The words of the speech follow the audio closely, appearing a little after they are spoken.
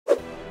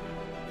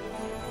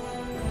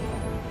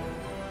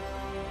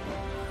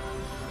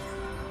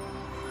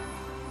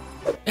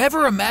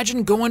Ever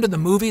imagine going to the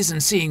movies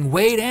and seeing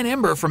Wade and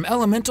Ember from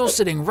Elemental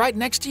sitting right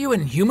next to you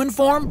in human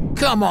form?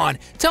 Come on,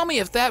 tell me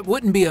if that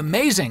wouldn't be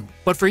amazing.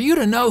 But for you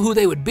to know who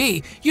they would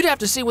be, you'd have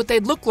to see what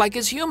they'd look like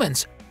as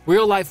humans.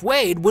 Real-life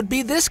Wade would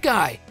be this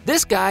guy.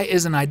 This guy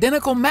is an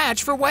identical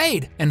match for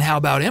Wade. And how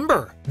about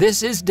Ember?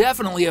 This is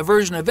definitely a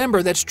version of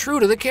Ember that's true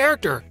to the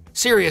character.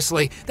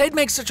 Seriously, they'd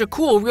make such a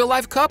cool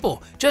real-life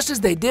couple, just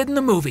as they did in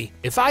the movie.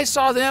 If I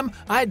saw them,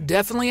 I'd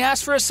definitely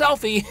ask for a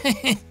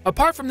selfie.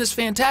 Apart from this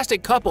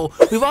fantastic couple,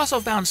 we've also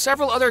found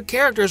several other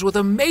characters with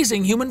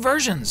amazing human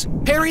versions.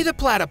 Perry the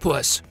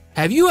Platypus.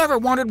 Have you ever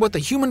wondered what the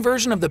human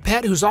version of the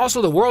pet who's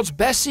also the world's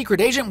best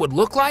secret agent would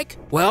look like?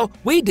 Well,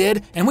 we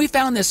did, and we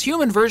found this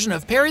human version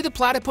of Perry the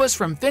Platypus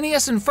from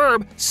Phineas and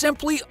Ferb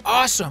simply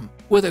awesome.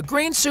 With a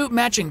green suit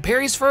matching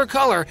Perry's fur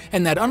color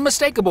and that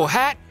unmistakable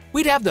hat,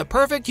 we'd have the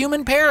perfect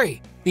human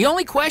Perry. The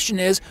only question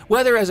is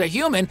whether as a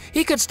human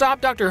he could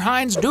stop Dr.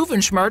 Heinz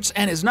Doofenshmirtz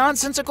and his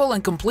nonsensical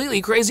and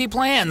completely crazy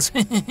plans.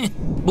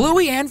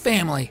 Bluey and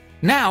Family.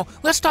 Now,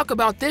 let's talk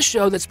about this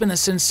show that's been a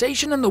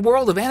sensation in the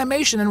world of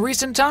animation in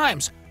recent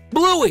times.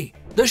 Bluey!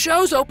 The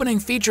show's opening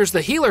features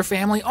the Healer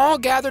family all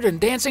gathered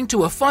and dancing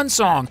to a fun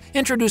song,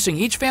 introducing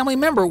each family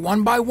member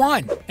one by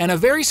one. And a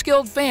very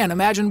skilled fan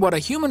imagined what a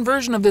human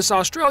version of this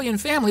Australian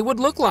family would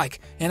look like,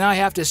 and I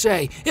have to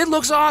say, it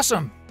looks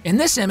awesome! In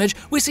this image,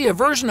 we see a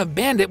version of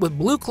Bandit with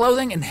blue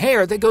clothing and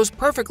hair that goes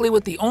perfectly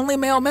with the only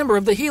male member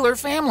of the Healer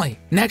family.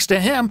 Next to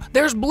him,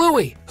 there's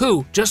Bluey,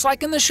 who, just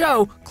like in the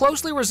show,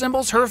 closely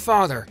resembles her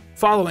father.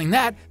 Following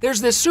that, there's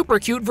this super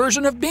cute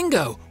version of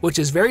Bingo, which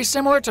is very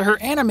similar to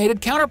her animated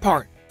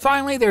counterpart.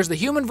 Finally, there's the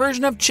human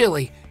version of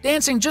Chili,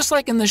 dancing just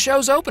like in the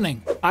show's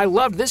opening. I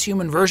loved this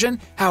human version.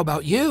 How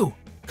about you?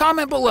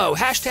 Comment below,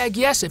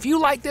 #yes if you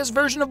like this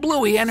version of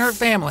Bluey and her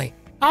family.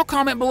 I'll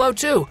comment below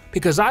too,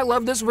 because I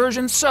love this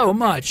version so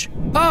much.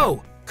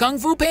 Po, Kung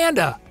Fu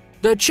Panda.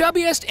 The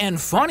chubbiest and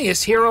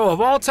funniest hero of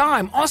all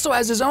time also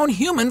has his own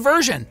human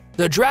version.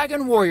 The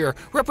Dragon Warrior,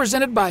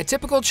 represented by a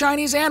typical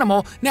Chinese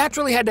animal,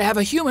 naturally had to have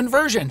a human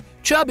version,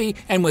 chubby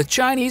and with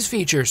Chinese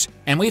features.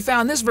 And we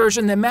found this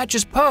version that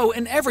matches Po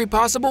in every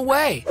possible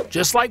way.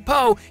 Just like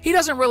Po, he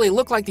doesn't really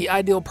look like the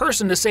ideal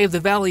person to save the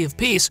Valley of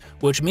Peace,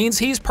 which means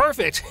he's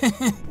perfect.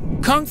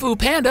 Kung Fu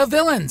Panda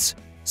villains.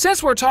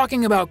 Since we're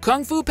talking about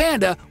Kung Fu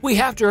Panda, we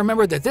have to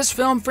remember that this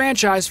film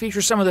franchise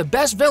features some of the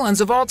best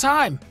villains of all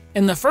time.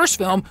 In the first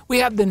film, we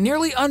have the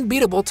nearly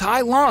unbeatable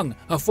Tai Lung,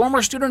 a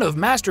former student of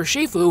Master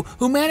Shifu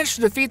who managed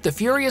to defeat the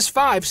Furious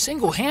Five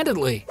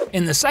single-handedly.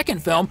 In the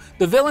second film,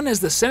 the villain is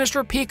the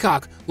sinister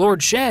peacock,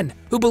 Lord Shen,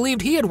 who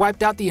believed he had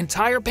wiped out the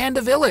entire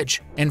Panda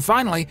village. And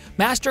finally,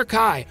 Master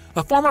Kai,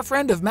 a former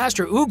friend of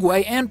Master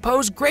Oogway and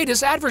Po's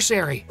greatest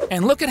adversary.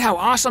 And look at how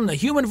awesome the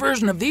human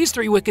version of these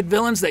three wicked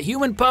villains that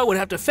human Po would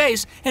have to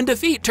face and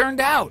defeat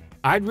turned out.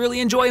 I'd really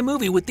enjoy a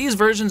movie with these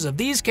versions of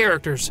these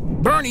characters.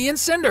 Bernie and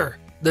Cinder.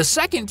 The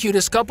second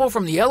cutest couple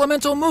from the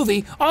Elemental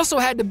movie also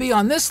had to be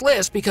on this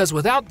list because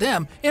without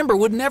them, Ember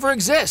would never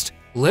exist.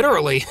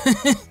 Literally.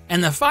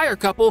 And the fire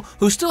couple,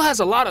 who still has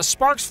a lot of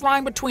sparks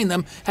flying between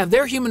them, have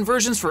their human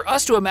versions for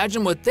us to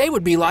imagine what they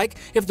would be like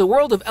if the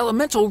world of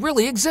Elemental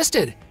really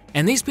existed.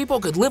 And these people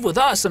could live with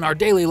us in our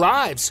daily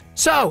lives.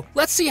 So,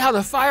 let's see how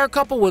the fire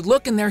couple would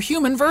look in their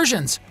human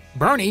versions.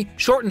 Bernie,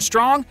 short and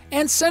strong,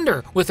 and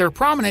Cinder, with her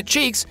prominent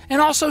cheeks and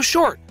also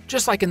short,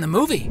 just like in the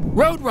movie.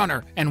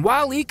 Roadrunner and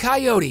Wile E.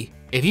 Coyote.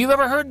 If you've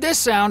ever heard this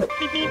sound,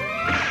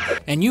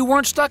 and you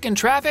weren't stuck in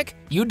traffic,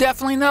 you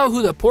definitely know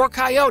who the poor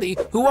coyote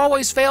who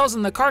always fails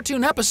in the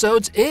cartoon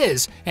episodes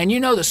is, and you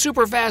know the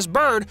super fast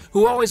bird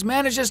who always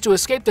manages to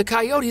escape the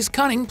coyote's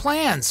cunning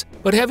plans.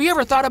 But have you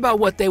ever thought about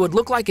what they would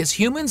look like as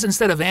humans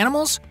instead of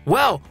animals?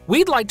 Well,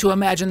 we'd like to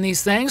imagine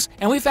these things,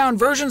 and we found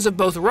versions of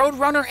both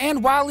Roadrunner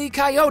and Wile E.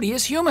 Coyote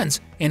as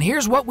humans. And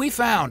here's what we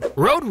found.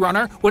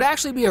 Roadrunner would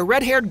actually be a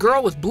red-haired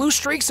girl with blue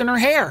streaks in her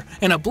hair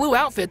and a blue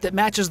outfit that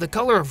matches the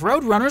color of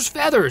Roadrunner's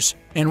feathers.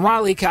 And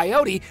Wile E.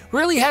 Coyote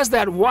really has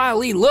that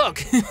Wile E.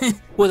 look,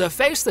 with a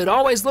face that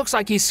always looks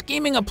like he's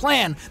scheming a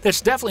plan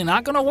that's definitely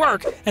not going to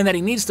work and that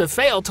he needs to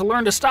fail to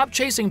learn to stop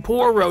chasing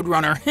poor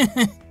Roadrunner.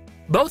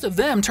 Both of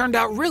them turned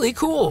out really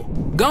cool.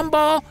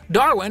 Gumball,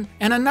 Darwin,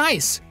 and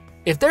Anais.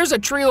 If there's a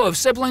trio of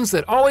siblings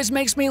that always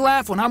makes me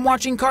laugh when I'm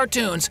watching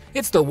cartoons,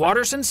 it's the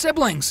Watterson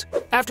siblings.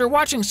 After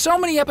watching so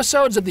many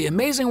episodes of The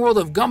Amazing World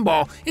of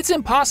Gumball, it's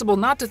impossible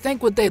not to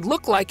think what they'd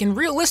look like in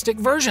realistic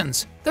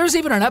versions. There's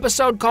even an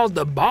episode called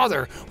The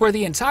Bother, where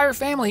the entire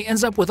family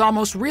ends up with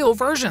almost real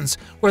versions,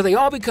 where they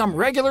all become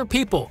regular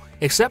people,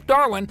 except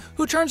Darwin,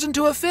 who turns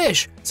into a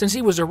fish, since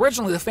he was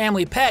originally the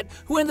family pet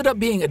who ended up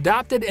being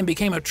adopted and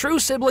became a true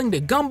sibling to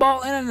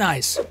Gumball and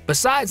Anais.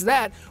 Besides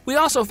that, we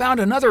also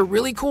found another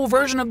really cool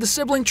version of the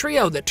sibling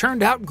trio that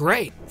turned out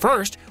great.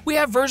 First, we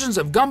have versions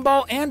of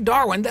Gumball and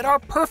Darwin that are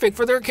perfect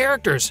for their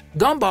characters.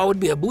 Gumball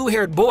would be a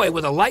blue-haired boy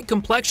with a light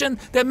complexion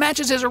that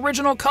matches his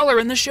original color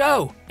in the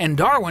show, and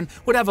Darwin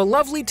would have a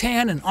lovely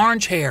tan and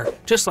orange hair,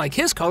 just like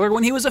his color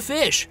when he was a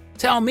fish.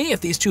 Tell me if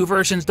these two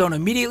versions don't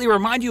immediately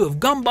remind you of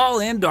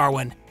Gumball and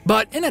Darwin.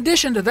 But in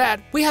addition to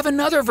that, we have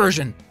another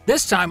version,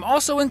 this time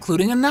also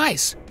including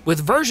Anais. with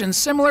versions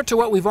similar to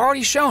what we've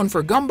already shown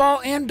for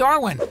Gumball and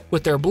Darwin,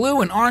 with their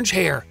blue and orange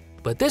hair.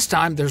 But this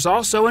time there's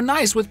also a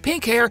nice with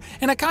pink hair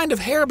and a kind of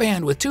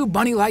hairband with two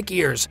bunny-like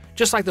ears,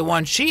 just like the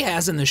one she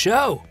has in the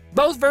show.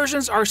 Both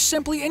versions are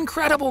simply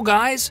incredible,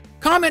 guys!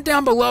 Comment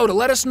down below to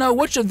let us know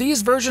which of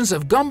these versions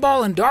of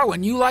Gumball and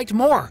Darwin you liked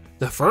more,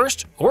 the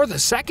first or the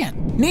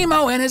second.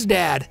 Nemo and his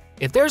dad.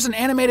 If there's an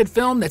animated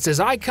film that's as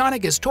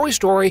iconic as Toy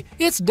Story,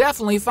 it's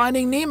definitely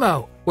Finding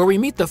Nemo, where we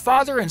meet the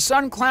father and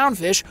son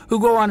clownfish who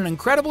go on an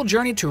incredible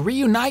journey to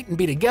reunite and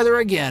be together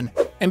again.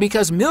 And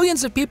because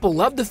millions of people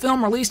loved the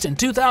film released in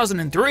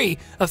 2003,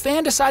 a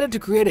fan decided to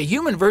create a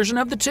human version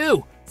of the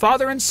two,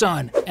 father and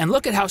son, and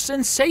look at how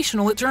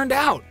sensational it turned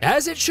out.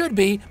 As it should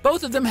be,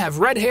 both of them have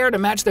red hair to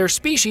match their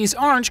species'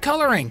 orange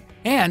coloring.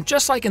 And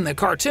just like in the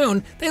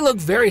cartoon, they look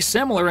very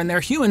similar in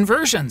their human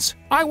versions.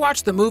 I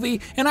watched the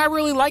movie and I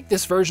really like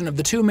this version of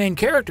the two main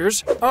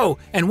characters. Oh,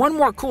 and one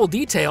more cool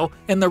detail,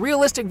 in the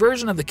realistic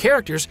version of the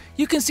characters,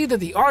 you can see that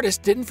the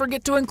artist didn't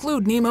forget to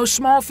include Nemo's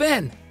small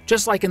fin.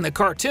 Just like in the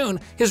cartoon,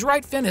 his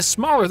right fin is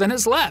smaller than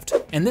his left,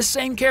 and this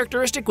same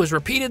characteristic was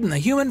repeated in the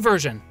human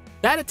version.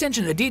 That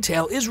attention to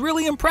detail is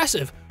really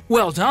impressive.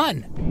 Well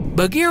done!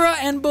 Bagheera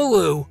and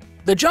Baloo.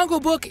 The Jungle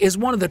Book is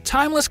one of the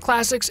timeless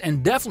classics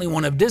and definitely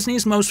one of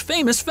Disney's most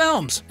famous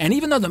films. And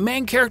even though the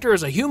main character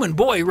is a human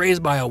boy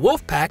raised by a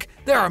wolf pack,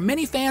 there are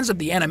many fans of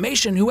the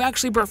animation who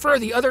actually prefer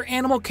the other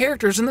animal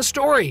characters in the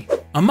story.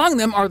 Among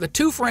them are the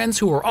two friends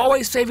who are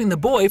always saving the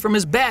boy from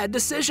his bad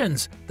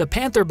decisions, the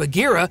panther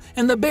Bagheera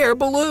and the bear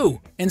Baloo.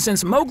 And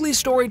since Mowgli's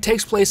story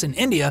takes place in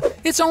India,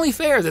 it's only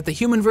fair that the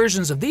human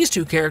versions of these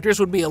two characters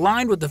would be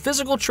aligned with the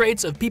physical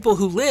traits of people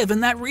who live in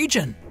that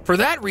region. For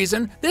that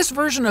reason, this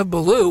version of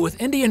Baloo with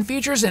Indian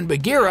features and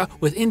Bagheera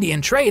with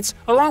Indian traits,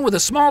 along with a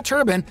small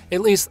turban,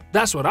 at least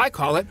that's what I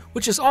call it,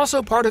 which is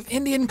also part of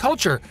Indian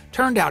culture,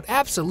 turned out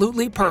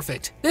absolutely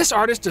perfect. This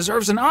artist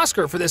deserves an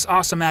Oscar for this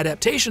awesome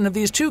adaptation of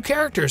these two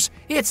characters.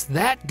 It's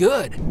that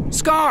good.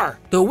 Scar,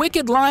 the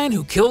wicked lion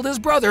who killed his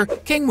brother,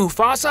 King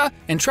Mufasa,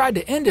 and tried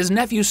to end his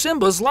nephew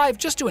Simba's life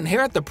just to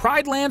inherit the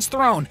Pride Land's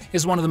throne,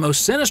 is one of the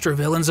most sinister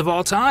villains of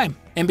all time.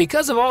 And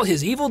because of all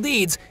his evil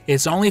deeds,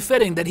 it's only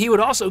fitting that he would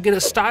also get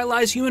a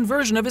stylized human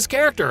version of his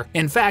character.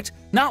 In fact,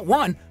 not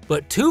one,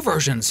 but two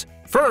versions.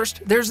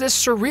 First, there's this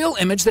surreal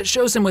image that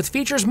shows him with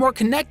features more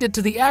connected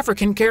to the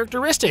African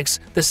characteristics,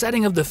 the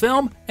setting of the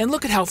film, and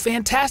look at how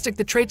fantastic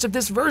the traits of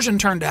this version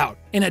turned out.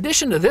 In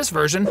addition to this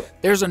version,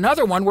 there's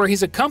another one where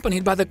he's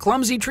accompanied by the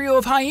clumsy trio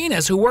of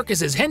hyenas who work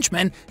as his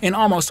henchmen in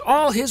almost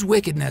all his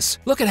wickedness.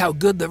 Look at how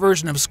good the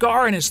version of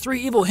Scar and his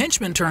three evil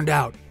henchmen turned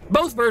out.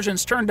 Both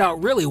versions turned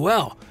out really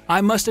well. I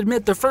must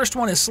admit the first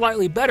one is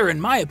slightly better in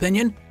my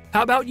opinion.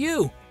 How about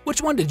you?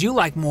 Which one did you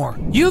like more?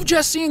 You've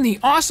just seen the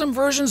awesome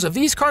versions of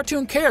these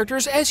cartoon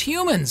characters as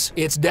humans.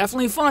 It's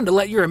definitely fun to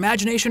let your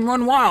imagination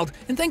run wild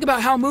and think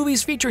about how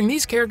movies featuring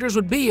these characters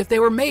would be if they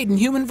were made in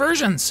human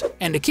versions.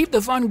 And to keep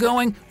the fun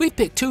going, we've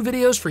picked two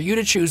videos for you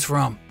to choose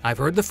from. I've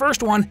heard the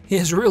first one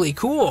is really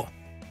cool.